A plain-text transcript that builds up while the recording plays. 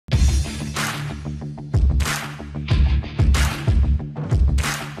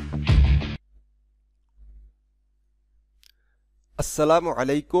আসসালামু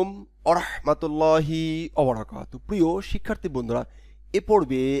আলাইকুম ওরহমাতুল্লাহি ওবারাকাতু। প্রিয় শিক্ষার্থী বন্ধুরা, এ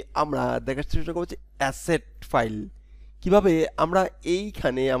পর্বে আমরা দেখার চেষ্টা করছি অ্যাসেট ফাইল কিভাবে আমরা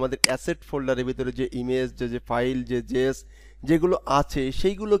এইখানে আমাদের অ্যাসেট ফোল্ডারের ভিতরে যে ইমেজ যে ফাইল যেগুলো আছে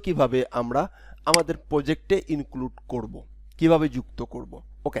সেইগুলো কিভাবে আমরা আমাদের প্রজেক্টে ইনক্লুড করব, কিভাবে যুক্ত করব।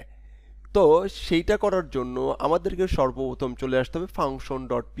 ওকে, তো সেইটা করার জন্য আমাদেরকে সর্বপ্রথম চলে আসতে হবে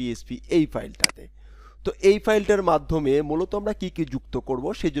function.php এই ফাইলটাতে। তো এই ফাইলটার মাধ্যমে মূলত আমরা কি কি যুক্ত করব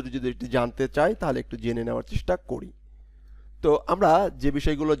সেই যদি একটু জানতে চাই তাহলে একটু জেনে নেওয়ার চেষ্টা করি। তো আমরা যে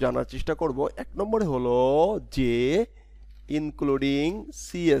বিষয়গুলো জানার চেষ্টা করব, এক নম্বরে হলো যে ইনক্লুডিং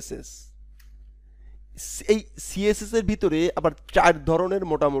সিএসএস। এই সিএসএস এর ভিতরে আবার 4 ধরনের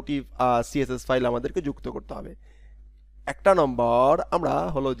মোটামুটি সিএসএস ফাইল আমাদেরকে যুক্ত করতে হবে। একটা নম্বর আমরা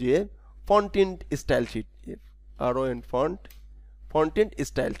হলো যে ফন্টেন্ট স্টাইল শিট, আরও এন্ড ফন্টেন্ট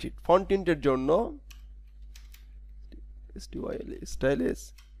স্টাইল শিট। ফন্টেন্টের জন্য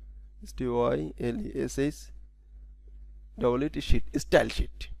স্টাইল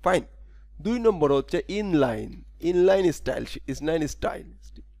শিট, ফাইন। 2 নম্বর হচ্ছে ইনলাইন স্টাইল স্টাইল।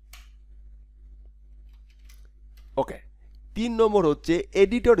 ওকে, 3 নম্বর হচ্ছে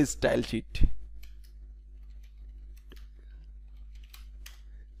এডিটর স্টাইল শিট।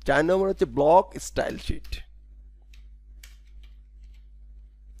 4 নম্বর হচ্ছে ব্লক স্টাইল শিট।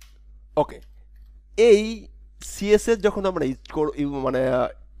 ওকে, এই সিএসএস যখন আমরা মানে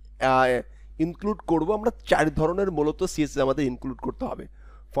ইনক্লুড করব, আমরা 4 ধরনের মূলত সিএসএস আমাদের ইনক্লুড করতে হবে।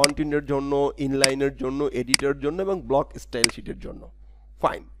 ফন্টেন্টের জন্য, ইনলাইনের জন্য, এডিটরের জন্য এবং ব্লক স্টাইল শিটের জন্য।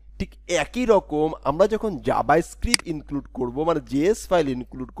 ফাইন, ঠিক একই রকম আমরা যখন জাভাস্ক্রিপ্ট ইনক্লুড করব, মানে জেএস ফাইল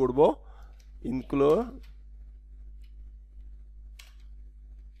ইনক্লুড করব,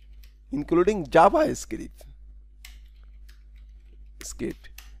 ইনক্লুডিং জাভাস্ক্রিপ্ট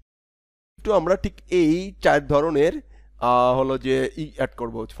তো আমরা ঠিক এই 4 ধরনের হলো যে অ্যাড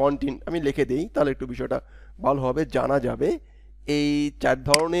করব। ফন্টেন্ট আমি লিখে দেই তাহলে একটু বিষয়টা ভালোভাবে জানা যাবে। এই 4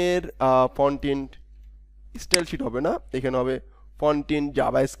 ধরনের ফন্টেন্ট স্টাইল শিট হবে না, এখানে হবে ফন্টেন্ট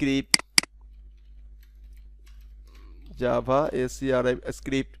JavaScript,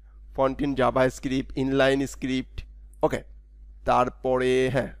 script, ফন্টেন্ট JavaScript, inline script. ওকে, তারপরে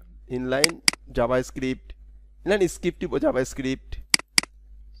হ্যাঁ, inline JavaScript, inline script JavaScript,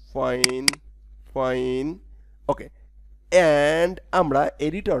 fine. Okay, and আমরা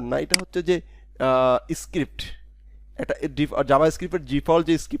এডিটর না, এটা হচ্ছে যে স্ক্রিপ্ট, এটা জাভাস্ক্রিপ্টের ডিফল্ট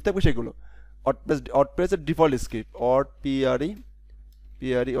যে স্ক্রিপ্ট থাকবে সেগুলো, ওয়ার্ডপ্রেসের default script,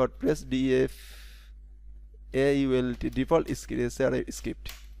 WordPress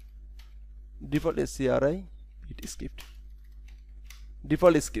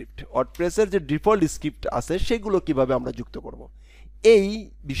default script, ওয়ার্ডপ্রেসের যে ডিফল্ট স্ক্রিপ্ট আছে সেগুলো কিভাবে আমরা যুক্ত করব, এই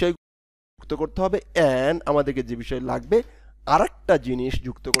বিষয় যুক্ত করতে হবে। অ্যান্ড আমাদেরকে যে বিষয় লাগবে আরেকটা জিনিস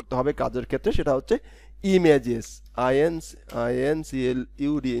যুক্ত করতে হবে কাজের ক্ষেত্রে, সেটা হচ্ছে images,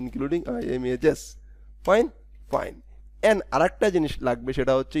 including images. Fine. And আরেকটা জিনিস লাগবে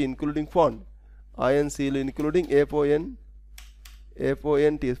সেটা হচ্ছে ইনক্লুডিং ফন্ট, ইনক্লুডিং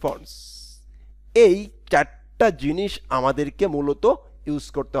ফন্টস। এই 4টা জিনিস আমাদেরকে মূলত ইউজ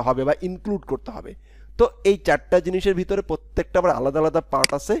করতে হবে বা ইনক্লুড করতে হবে। তো এই 4টা জিনিসের ভিতরে প্রত্যেকটা আবার আলাদা আলাদা পার্ট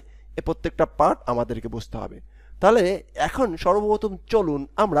আছে, এই প্রত্যেকটা পার্ট আমাদেরকে বুঝতে হবে। তাহলে এখন সর্বপ্রথম চলুন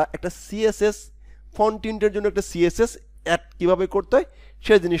আমরা একটা সিএসএস, ফন্টেন্টের জন্য একটা সিএসএস অ্যাড কিভাবে করতে হয়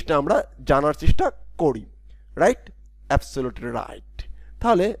সেই জিনিসটা আমরা জানার চেষ্টা করি। Right, absolutely right.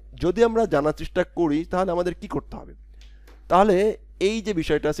 তাহলে যদি আমরা জানার চেষ্টা করি তাহলে আমাদের কি করতে হবে, তাহলে এই যে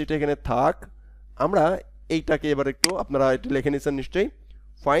বিষয়টা সেটা এখানে থাক, আমরা এইটাকে এবার একটু আপনারা এটা লিখে নিচ্ছেন নিশ্চয়ই।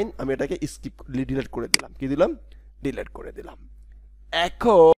 ফাইন, আমি এটাকে ডিলিট করে দিলাম। কি দিলাম? ডিলিট করে দিলাম।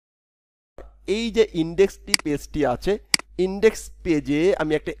 এখন এই যে ইন্ডেক্সটি পেজটি আছে, ইন্ডেক্স পেজে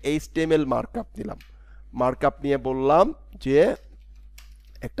আমি একটা HTML মার্কআপ নিলাম। মার্কআপ নিয়ে বললাম যে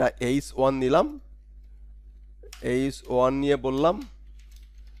একটা h1 নিলাম, h1 নিয়ে বললাম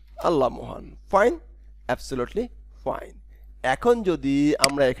আল্লাহ মহান। Fine, absolutely fine. এখন যদি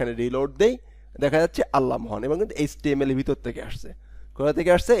আমরা এখানে রিলোড দেই দেখা যাচ্ছে আল্লাহ মহান, এবং কিন্তু HTML এর ভিতর থেকে আসছে। কোথা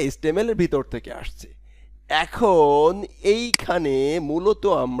থেকে আসছে? HTML এর ভিতর থেকে আসছে। এখন এইখানে মূলত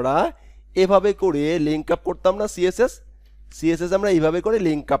আমরা এভাবে করে লিঙ্ক আপ করতাম না, সিএসএস আমরা এইভাবে করে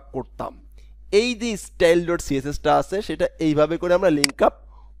লিঙ্ক আপ করতাম। এই যে style.css-টা আছে সেটা এইভাবে করে আমরা লিঙ্ক আপ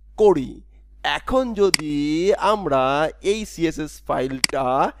করি। এখন যদি আমরা এই সিএসএস ফাইলটা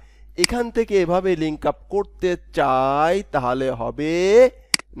এখান থেকে এভাবে লিঙ্ক আপ করতে চাই তাহলে হবে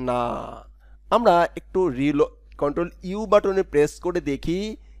না। আমরা একটু কন্ট্রোল ইউ বাটনে প্রেস করে দেখি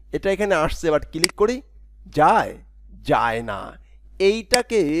এটা এখানে আসছে, বাট ক্লিক করি, যায় না।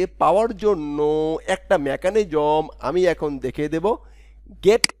 এইটাকে পাওয়ার জন্য একটা মেকানিজম আমি এখন দেখিয়ে দেব,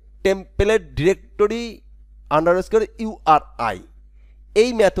 gate template directory underscore URI. এই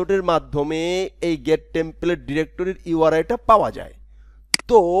মেথডের মাধ্যমে এই গেট টেমপ্লেট ডিরেক্টরির ইউআরআইটা পাওয়া যায়।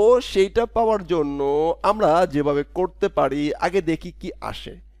 তো সেইটা পাওয়ার জন্য আমরা যেভাবে করতে পারি, আগে দেখি কি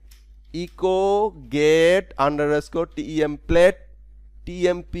আসে। Eco gate underscore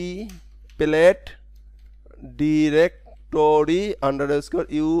TMP plate directory underscore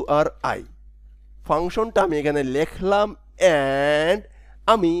URI ফাংশনটা আমি এখানে লিখলাম, অ্যান্ড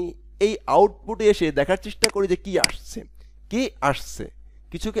আমি এই আউটপুটে এসে দেখার চেষ্টা করি যে কি আসছে।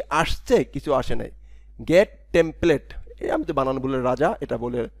 কিছু কি আসছে, কিছু আসে নাই। গেট টেমপ্লেট, আমি তো বানান বলে রাজা, এটা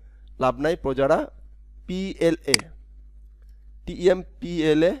বলে লাভ নাই। প্রজারা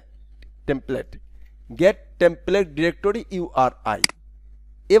টিএমপিএলএ template, gate template directory URI.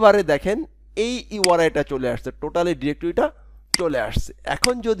 এবারে দেখেন এই ইউআরআইটা চলে আসছে, টোটালি ডিরেক্টরিটা চলে আসছে।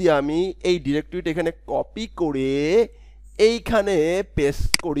 এখন যদি আমি এই ডিরেক্টরিটা এখানে কপি করে এইখানে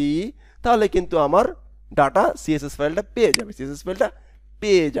পেস্ট করি, তাহলে কিন্তু আমার ডাটা সিএসএস ফাইলটা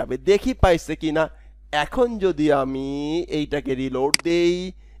পেয়ে যাবে। দেখি পাইছে কি না। এখন যদি আমি এইটাকে রিলোড দেই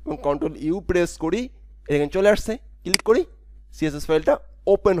এবং কন্ট্রোল ইউ প্রেস করি, এখানে চলে আসছে, ক্লিক করি, সিএসএস ফাইলটা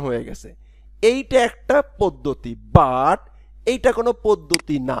ওপেন হয়ে গেছে। এইটা একটা পদ্ধতি, বাট এইটা কোনো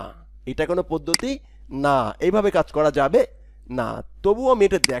পদ্ধতি না, এইভাবে কাজ করা যাবে না। তবুও আমি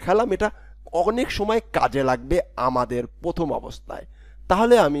এটা দেখালাম, এটা অনেক সময় কাজে লাগবে আমাদের প্রথম অবস্থায়।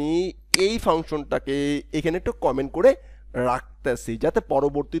 তাহলে আমি এই ফাংশনটাকে এখানে একটু কমেন্ট করে রাখতেছি, যাতে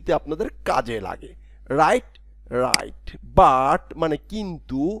পরবর্তীতে আপনাদের কাজে লাগে। রাইট, বাট মানে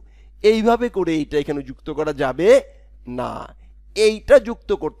কিন্তু এইভাবে করে এইটা এখানে যুক্ত করা যাবে না, এইটা যুক্ত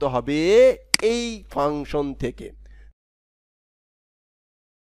করতে হবে এই ফাংশন থেকে।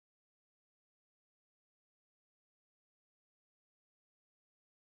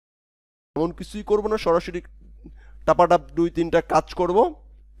 এমন কিছুই করবো না, সরাসরি টাপাটাপ 2-3টা কাজ করব।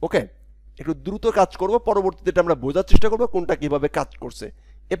 ওকে, একটু দ্রুত কাজ করব, পরবর্তীতে আমরা বোঝার চেষ্টা করব কোনটা কিভাবে কাজ করছে।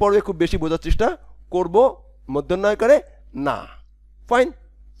 এ পর্বে খুব বেশি বোঝার চেষ্টা করব মধ্যনয় করে না।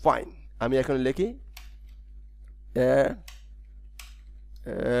 ফাইন, আমি এখন লিখি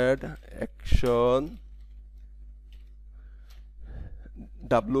অ্যাড অ্যাকশন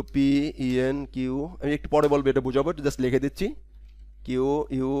WPENQ, আমি একটু পরে বলবো, এটা বোঝাবো, একটু জাস্ট লিখে দিচ্ছি।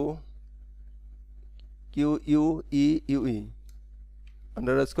 QUEUE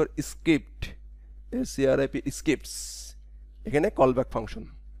আন্ডারস্কোর স্ক্রিপ্ট স্ক্রিপ্টস, এখানে কলব্যাক ফাংশন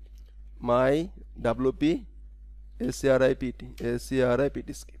মাই WP SCRIPT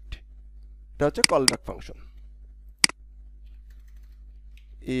স্ক্রিপ্ট, এটা হচ্ছে callback function.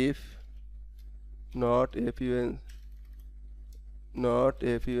 if not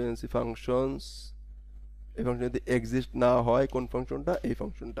func functions, এই ফাংশন যদি এক্সিস্ট না হয়, কোন ফাংশনটা, এই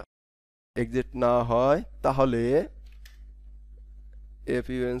ফাংশনটা এক্সিস্ট না হয়, তাহলে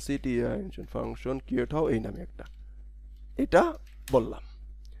func ফাংশন ক্রিয়েট হও, এই নামে একটা, এটা বললাম।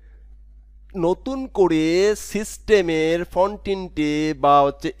 নতুন করে সিস্টেমের ফন্টিনটে বা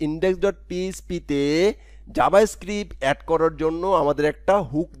হচ্ছে index.php-তে জাভাস্ক্রিপ্ট অ্যাড করার জন্য আমাদের একটা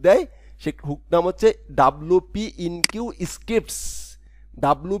হুক দেয়, সে হুক নাম হচ্ছে WP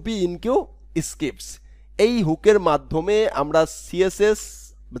Scripts। এই হুকের মাধ্যমে আমরা সিএসএস,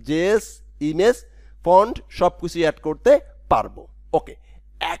 জেএস, ইমেজ, ফন্ট সব কিছু অ্যাড করতে পারবো। ওকে,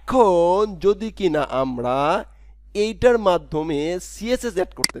 এখন যদি কিনা আমরা এইটার মাধ্যমে সিএসএস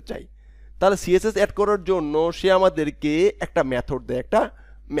অ্যাড করতে চাই, তাহলে সিএসএস অ্যাড করার জন্য সে আমাদেরকে একটা মেথড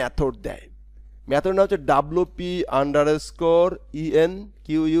দেয়। মেথড নাম হচ্ছে WP_ENQUE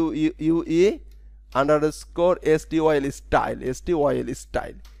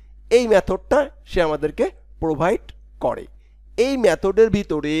style। এই মেথডটা সে আমাদেরকে প্রোভাইড করে। এই মেথডের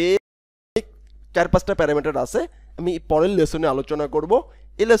ভিতরে 4-5টা প্যারামিটার আছে, আমি পরের লেসনে আলোচনা করব।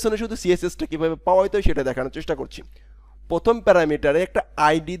 এই লেসনে শুধু সিএসএসটা কিভাবে পাওয়া যায় সেটা দেখানোর চেষ্টা করছি। প্রথম প্যারামিটারে একটা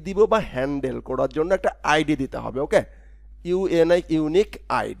আইডি দিব, বা হ্যান্ডেল করার জন্য একটা আইডি দিতে হবে। ওকে, ইউনিক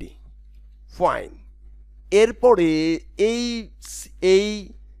আইডি। ফাইন। এরপরে এই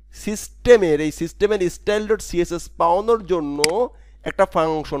সিস্টেমের style.css পাওয়ানোর জন্য একটা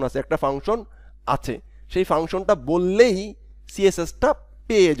ফাংশন আছে, সেই ফাংশনটা বললেই সিএসএসটা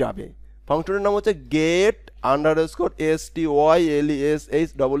পেয়ে যাবে। ফাংশনের নাম হচ্ছে get underscore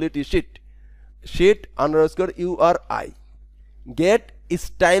sheet underscore URI, get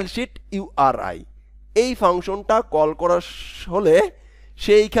Stylesheet URI। এই ফাংশনটা কল করা হলে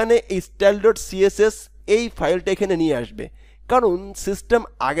সেইখানে style.css এই ফাইলটা এখানে নিয়ে আসবে, কারণ সিস্টেম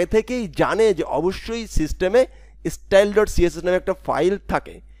আগে থেকেই জানে যে অবশ্যই সিস্টেমে style.css নামে একটা ফাইল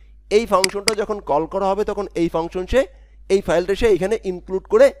থাকে। এই ফাংশনটা যখন কল করা হবে, তখন এই ফাংশন সে এই ফাইলটা সে এখানে ইনক্লুড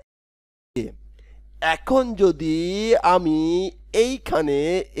করে। এখন যদি আমি এইখানে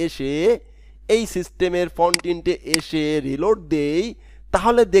এসে এই সিস্টেমের ফন্ট ইন্টে এসে রিলোড দেই,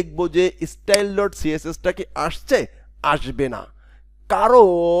 তাহলে দেখব যে style.css কি আসছে? আসবে না।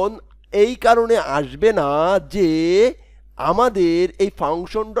 কারণ এই কারণে আসবে না যে আমাদের এই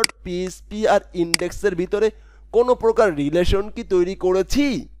function.php আর ইন্ডেক্সের ভিতরে কোনো প্রকার রিলেশন কি তৈরি করেছি?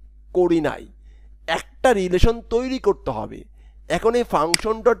 করি নাই। একটা রিলেশন তৈরি করতে হবে। এখন এই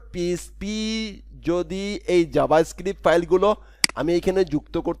function.php যদি এই জাভাস্ক্রিপ্ট ফাইলগুলো আমি এখানে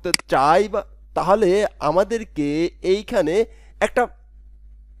যুক্ত করতে চাই, তাহলে আমাদেরকে এইখানে একটা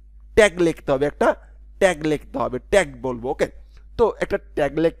ট্যাগ লিখতে হবে, ট্যাগ বলবো। ওকে, তো একটা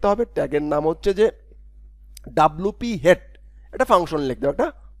ট্যাগ লিখতে হবে। ট্যাগের নাম হচ্ছে যে wp head। একটা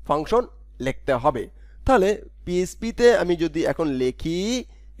ফাংশন লিখতে হবে। তাহলে PHP তে আমি যদি এখন লিখি,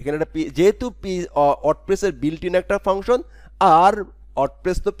 এখানে একটা যেহেতু WordPress এর বিল্ট ইন একটা ফাংশন, আর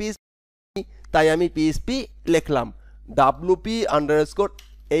WordPress তো PHP, তাই আমি PHP লিখলাম wp_acad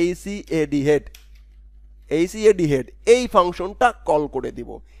head। এই ফাংশনটা কল করে দিব।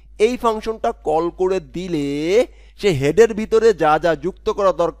 এই ফাংশনটা কল করে দিলে সে হেডের ভিতরে যা যা যুক্ত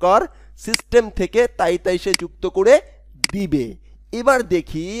করা দরকার সিস্টেম থেকে তাই সে যুক্ত করে দিবে। এবার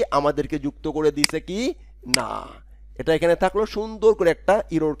দেখি আমাদেরকে যুক্ত করে দিছে কি না। এটা এখানে থাকলো, সুন্দর করে একটা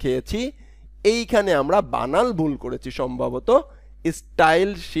এরর খেয়েছি। এইখানে আমরা বানান ভুল করেছি সম্ভবত। স্টাইল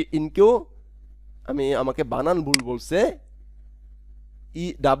ইনকিউ, আমাকে বানান ভুল বলছে।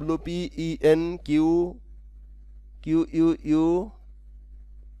 WPENQQUU,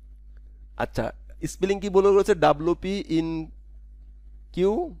 আচ্ছা স্পেলিং কি বলে রয়েছে? WP_IN_Q।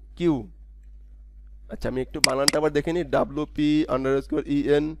 আচ্ছা আমি একটু বানানটা আবার দেখে নিই।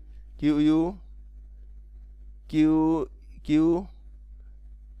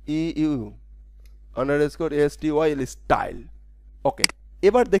 WP_ENQQEU_STYL style. ওকে,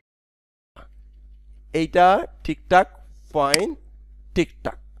 এবার দেখি এইটা ঠিকঠাক, ফাইন,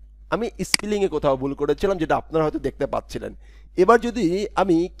 ঠিকঠাক। আমি স্পেলিংয়ে কোথাও ভুল করেছিলাম, যেটা আপনারা হয়তো দেখতে পাচ্ছিলেন। এবার যদি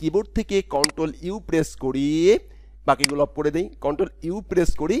আমি কিবোর্ড থেকে Ctrl+U প্রেস করি, বাকিগুলো অফ করে দিই, Ctrl+U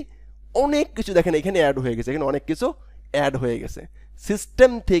প্রেস করি, অনেক কিছু দেখেন এখানে অ্যাড হয়ে গেছে। এখানে অনেক কিছু অ্যাড হয়ে গেছে।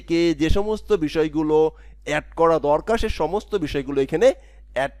 সিস্টেম থেকে যে সমস্ত বিষয়গুলো অ্যাড করা দরকার সে সমস্ত বিষয়গুলো এখানে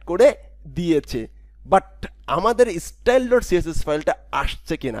অ্যাড করে দিয়েছে। বাট আমাদের style.css ফাইলটা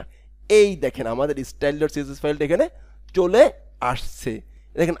আসছে কিনা, এই দেখেন আমাদের style.css ফাইলটা এখানে চলে আসছে।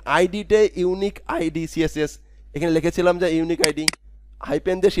 দেখেন আইডিতে ইউনিক আইডি সিএসএস, এখানে লিখেছিলাম যে ইউনিক আইডি,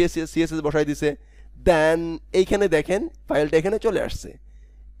 হাইপেন দিয়ে সিএসএস বসাই দিছে। দেন এইখানে দেখেন ফাইলটা এখানে চলে আসছে।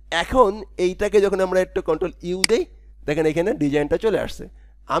 এখন এইটাকে যখন আমরা একটু Ctrl+U দেই, দেখেন এখানে ডিজাইনটা চলে আসছে।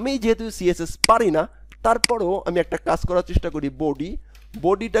 আমি যেহেতু সিএসএস পারি না, তারপরেও আমি একটা কাজ করার চেষ্টা করি।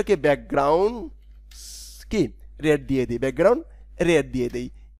 বডিটাকে ব্যাকগ্রাউন্ড কি রেড দিয়ে দিই,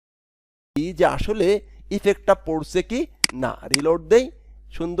 যে আসলে ইফেক্টটা পড়ছে কি না। রিলোড দেই,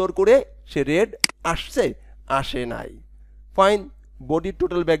 সুন্দর করে সে রেড আসছে, আসে নাই। ফাইন, বডির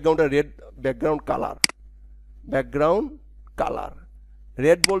টোটাল ব্যাকগ্রাউন্ডটা রেড, ব্যাকগ্রাউন্ড কালার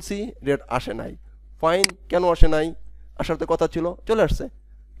রেড বলছি, রেড আসে নাই। ফাইন, কেন আসে নাই? আসার তো কথা ছিল, চলে আসছে।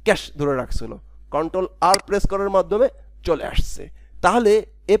 ক্যাশ ধরে রাখছিল, Ctrl+R প্রেস করার মাধ্যমে চলে আসছে। তাহলে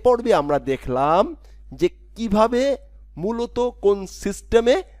এ পর্বে আমরা দেখলাম যে কিভাবে মূলত কোন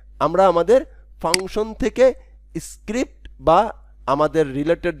সিস্টেমে আমরা আমাদের ফাংশন থেকে স্ক্রিপ্ট বা আমাদের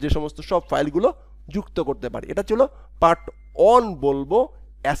রিলেটেড যে সমস্ত সব ফাইলগুলো যুক্ত করতে পারি। এটা ছিল পার্ট 1, বলবো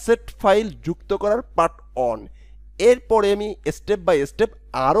অ্যাসেট ফাইল যুক্ত করার পার্ট 1। এরপরে আমি স্টেপ বাই স্টেপ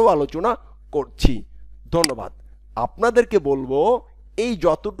আরও আলোচনা করছি। ধন্যবাদ। আপনাদেরকে বলবো এই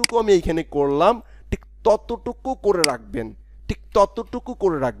যতটুকু আমি এইখানে করলাম ঠিক ততটুকু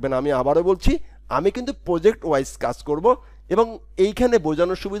করে রাখবেন। আমি আবারও বলছি, আমি কিন্তু প্রজেক্ট ওয়াইজ কাজ করব এবং এইখানে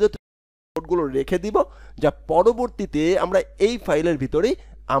বোঝানোর সুবিধা কোডগুলো রেখে দিব, যা পরবর্তীতে আমরা এই ফাইলের ভিতরেই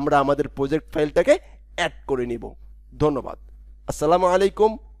আমরা আমাদের প্রজেক্ট ফাইলটাকে অ্যাড করে নিব। ধন্যবাদ। আসসালামু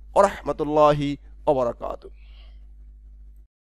আলাইকুম ওয়া রাহমাতুল্লাহি ওয়া বারাকাতুহু।